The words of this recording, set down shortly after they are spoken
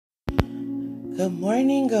Good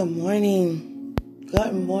morning, good morning,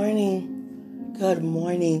 good morning, good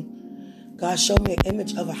morning. God showed me an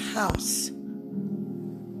image of a house.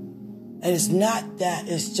 And it's not that,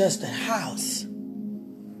 it's just a house.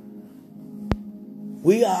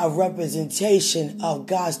 We are a representation of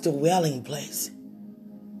God's dwelling place.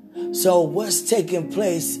 So what's taking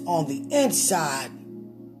place on the inside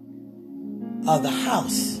of the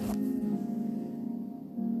house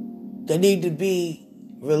that need to be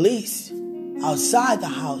released outside the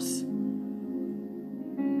house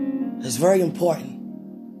is very important.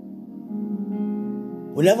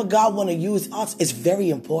 Whenever God want to use us, it's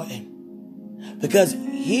very important. Because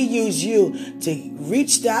he used you to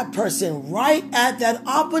reach that person right at that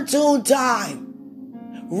opportune time.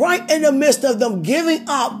 Right in the midst of them giving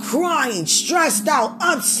up, crying, stressed out,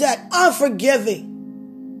 upset, unforgiving,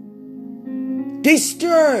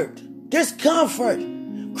 disturbed, discomfort,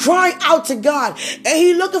 crying out to God. And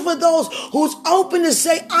he looking for those who's open to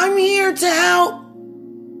say, I'm here to help.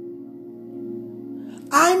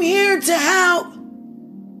 I'm here to help.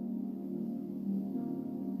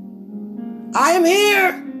 I am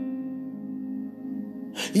here.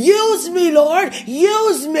 Use me, Lord.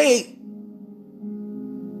 Use me.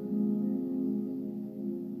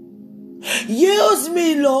 Use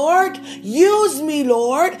me, Lord. Use me,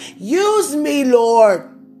 Lord. Use me, Lord.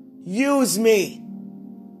 Use me.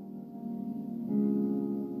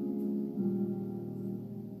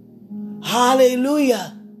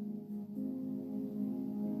 Hallelujah.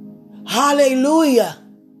 Hallelujah.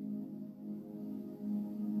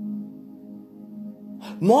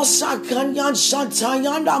 Mosa kanyan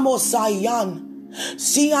shantayanda mosayan.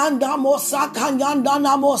 Sianda mosa kanyanda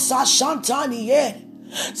na mosa shantaniye.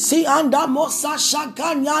 Si anda mosa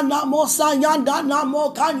shakanya na mosa yanda na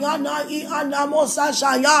mokanya na I anda mosa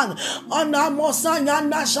shayan anda mosa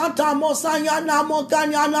yanda shanta mosa yanda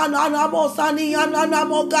mokanya na mosa ni yanda na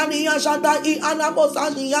mokani shanta I anda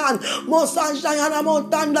mosa shayan mosa shayana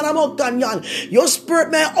motanda na mokanyan. Your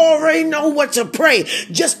spirit man already know what to pray.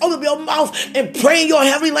 Just open your mouth and pray in your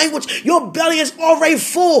heavenly language. Your belly is already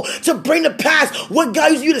full to bring to pass what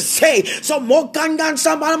God used you to say. So mokanyan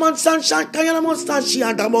samanaman sunshine kanya mosa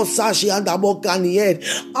anda mosashi anda mokaniye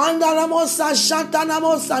anda la mosa shanta na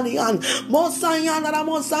mosanian mosa yana la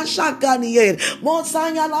mosa shakaniye mosa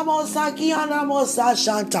yana mosa ki anda mosa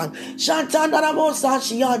shantan shantan la mosa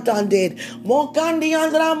shiantan did mokandi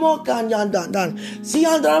anda mokanyanda dan si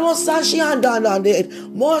anda mosa shiandan did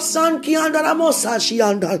mosan ki anda la mosa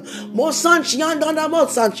shiandan mosan shiandan la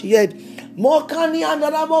mosa shied mokandi anda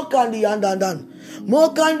la mokandi anda dan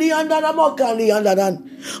mokandi anda la mokandi anda dan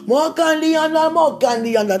mokandi anda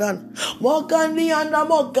mokandi anda dan mokandi anda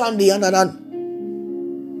mokandi anda dan.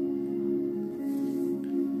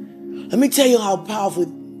 Let me tell you how powerful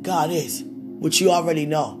God is, which you already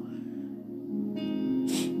know.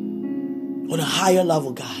 On a higher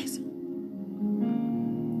level, guys.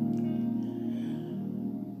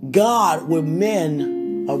 God will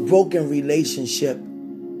mend a broken relationship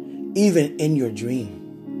even in your dream.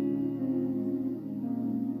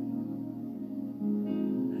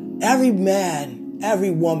 Every man,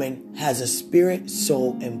 every woman has a spirit,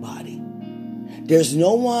 soul, and body. There's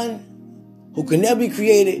no one who can never be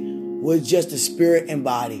created with just a spirit and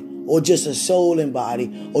body, or just a soul and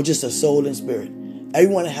body, or just a soul and spirit.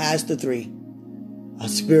 Everyone has the three: a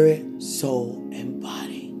spirit, soul, and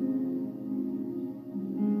body.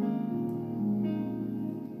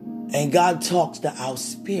 And God talks to our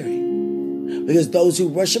spirit, because those who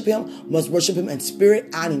worship him must worship him in spirit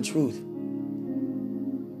and in truth.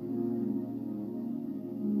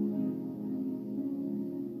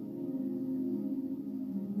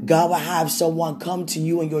 God will have someone come to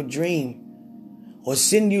you in your dream, or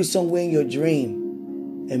send you somewhere in your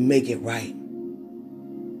dream and make it right.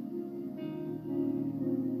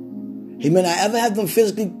 He may not ever have them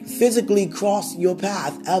physically cross your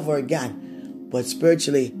path ever again, but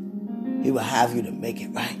spiritually, he will have you to make it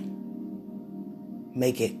right.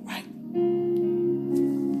 Make it right.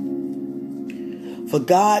 For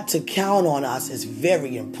God to count on us is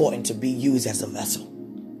very important to be used as a vessel.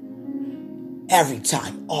 Every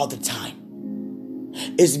time, all the time.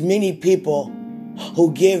 It's many people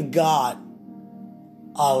who give God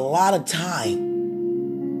a lot of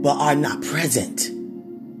time, but are not present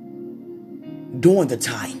during the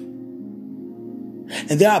time.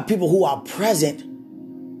 And there are people who are present,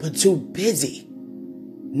 but too busy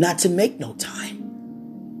not to make no time.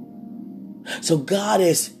 So God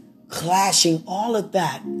is clashing all of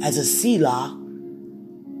that as a Selah,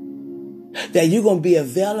 that you're going to be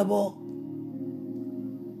available,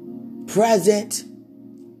 present,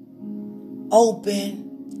 open,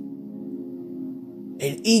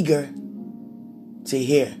 and eager to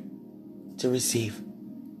hear, to receive.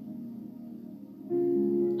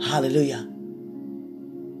 Hallelujah.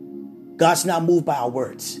 God's not moved by our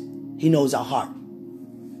words. He knows our heart.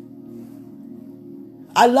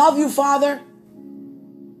 I love you, Father.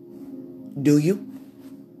 Do you?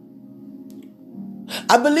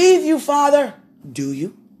 I believe you, Father. Do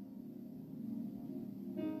you?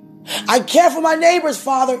 I care for my neighbors,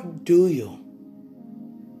 Father. Do you?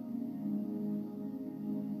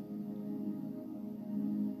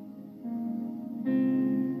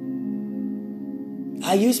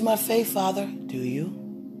 I use my faith, Father. Do you?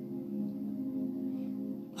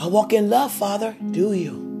 I walk in love, Father. Do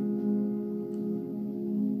you?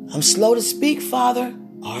 I'm slow to speak, Father.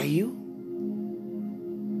 Are you?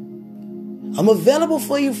 I'm available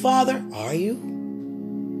for you, Father. Are you?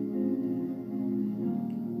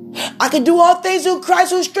 I can do all things through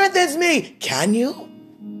Christ who strengthens me. Can you?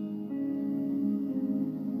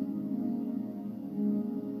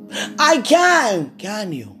 I can.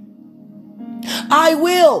 Can you? I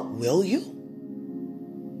will. Will you?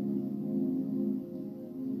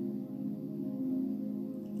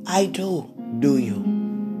 I do. Do you?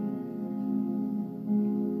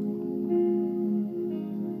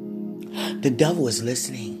 The devil is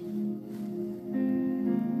listening.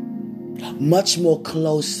 Much more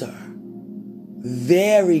closer,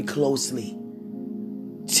 very closely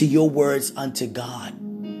to your words unto God,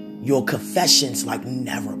 your confessions like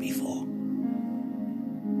never before.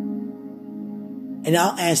 And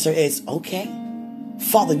our answer is, okay,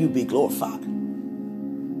 Father, you be glorified.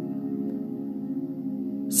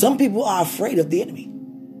 Some people are afraid of the enemy.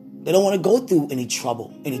 They don't want to go through any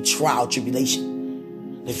trouble, any trial,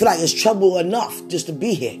 tribulation. They feel like it's trouble enough just to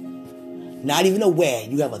be here. Not even aware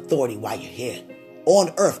you have authority while you're here.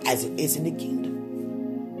 On earth as it is in the kingdom.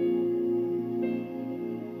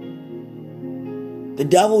 The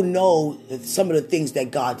devil knows that some of the things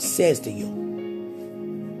that God says to you.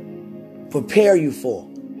 Prepare you for.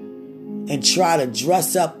 And try to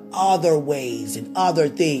dress up other ways and other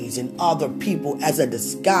things and other people as a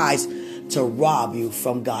disguise to rob you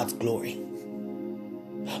from God's glory.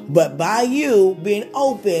 But by you being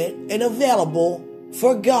open and available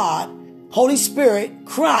for God, Holy Spirit,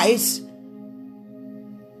 Christ,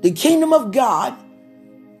 the kingdom of God,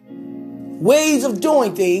 ways of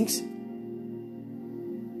doing things,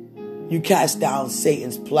 you cast down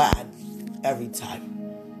Satan's plan every time.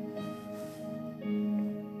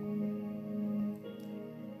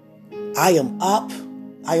 I am up.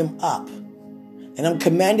 I am up. And I'm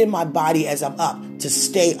commanding my body as I'm up to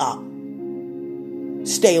stay up.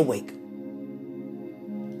 Stay awake.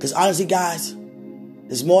 Because honestly, guys,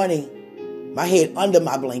 this morning, my head under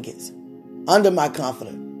my blankets, under my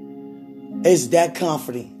comforter. It's that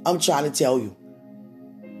comforting. I'm trying to tell you.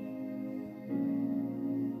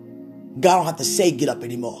 God don't have to say get up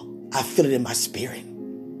anymore. I feel it in my spirit.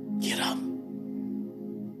 Get up.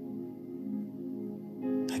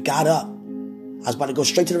 I got up. I was about to go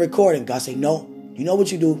straight to the recording. God said, no, you know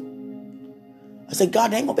what you do. I said, God,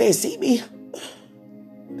 they ain't going to be able to see me.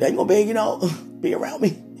 They ain't going to be, be around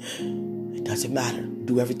me. It doesn't matter.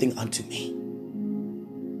 Do everything unto me.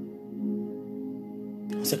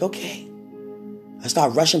 I was like, okay. I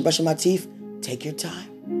started brushing my teeth. Take your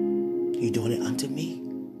time. You're doing it unto me.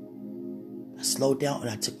 I slowed down and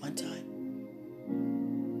I took my time.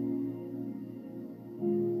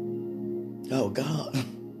 Oh, God.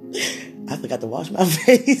 I forgot to wash my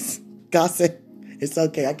face. God said, it's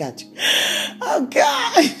okay. I got you. Oh,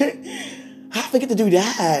 God. I forget to do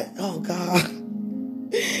that. Oh, God.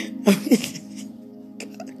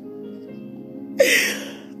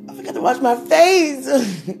 I forgot to wash my face.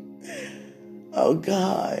 Oh,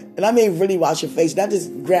 God. And I mean really wash your face. Not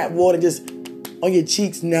just grab water just on your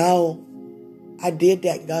cheeks. No. I did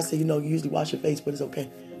that. God said, you usually wash your face, but it's okay.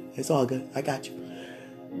 It's all good. I got you.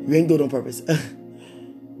 You ain't do it on purpose.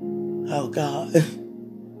 Oh, God.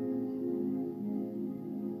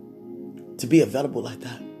 To be available like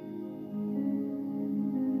that.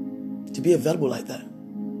 To be available like that.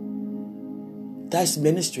 That's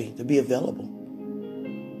ministry, to be available.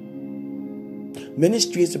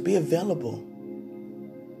 Ministry is to be available.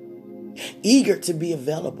 Eager to be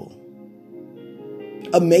available.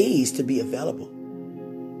 Amazed to be available.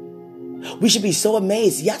 We should be so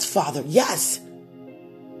amazed. Yes, Father. Yes.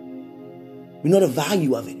 We know the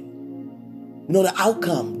value of it. We know the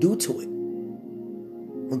outcome due to it.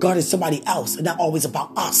 Regarding somebody else and not always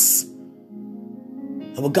about us.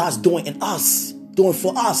 And what God's doing in us. Doing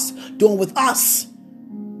for us. Doing with us.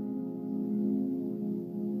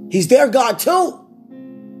 He's their God too.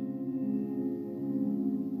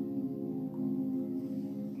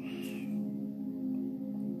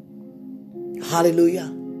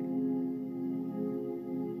 Hallelujah.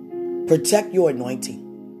 Protect your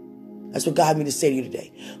anointing. That's what God had me to say to you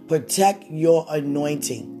today. Protect your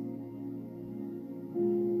anointing.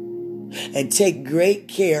 And take great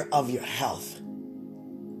care of your health.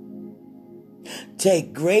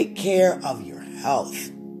 Take great care of your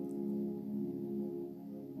health.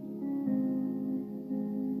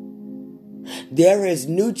 There is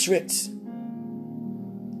nutrients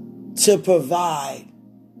to provide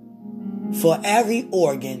for every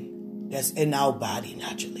organ that's in our body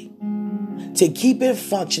naturally, to keep it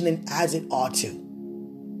functioning as it ought to.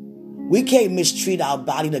 We can't mistreat our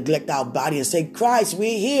body, neglect our body, and say, Christ,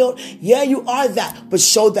 we're healed. Yeah, you are that. But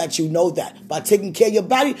show that you know that by taking care of your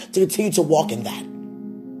body to continue to walk in that.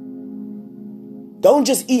 Don't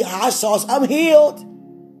just eat hot sauce. I'm healed.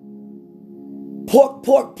 Pork,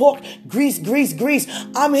 pork, pork. Grease, grease, grease.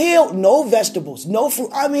 I'm healed. No vegetables. No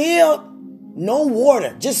fruit. I'm healed. No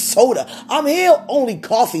water. Just soda. I'm healed. Only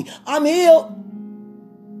coffee. I'm healed.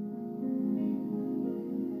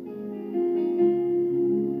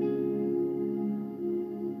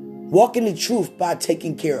 Walk in the truth by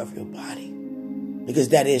taking care of your body. Because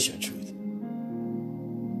that is your truth.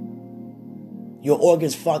 Your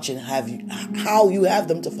organs function how you have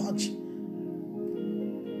them to function.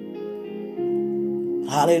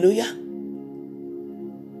 Hallelujah.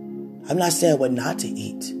 I'm not saying what not to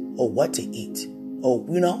eat or what to eat. Or,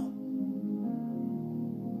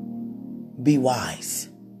 be wise.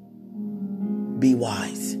 Be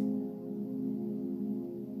wise.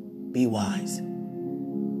 Be wise.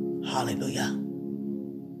 Hallelujah.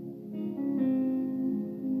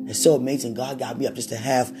 It's so amazing. God got me up just to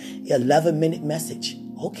have an 11-minute message.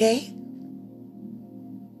 Okay.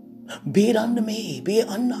 Be it unto me. Be it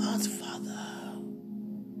unto us, Father.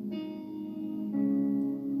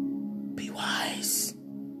 Be wise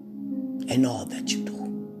in all that you do.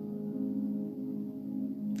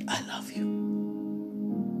 I love you.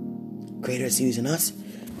 Greater is He who is in us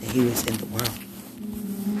than He who is in the world.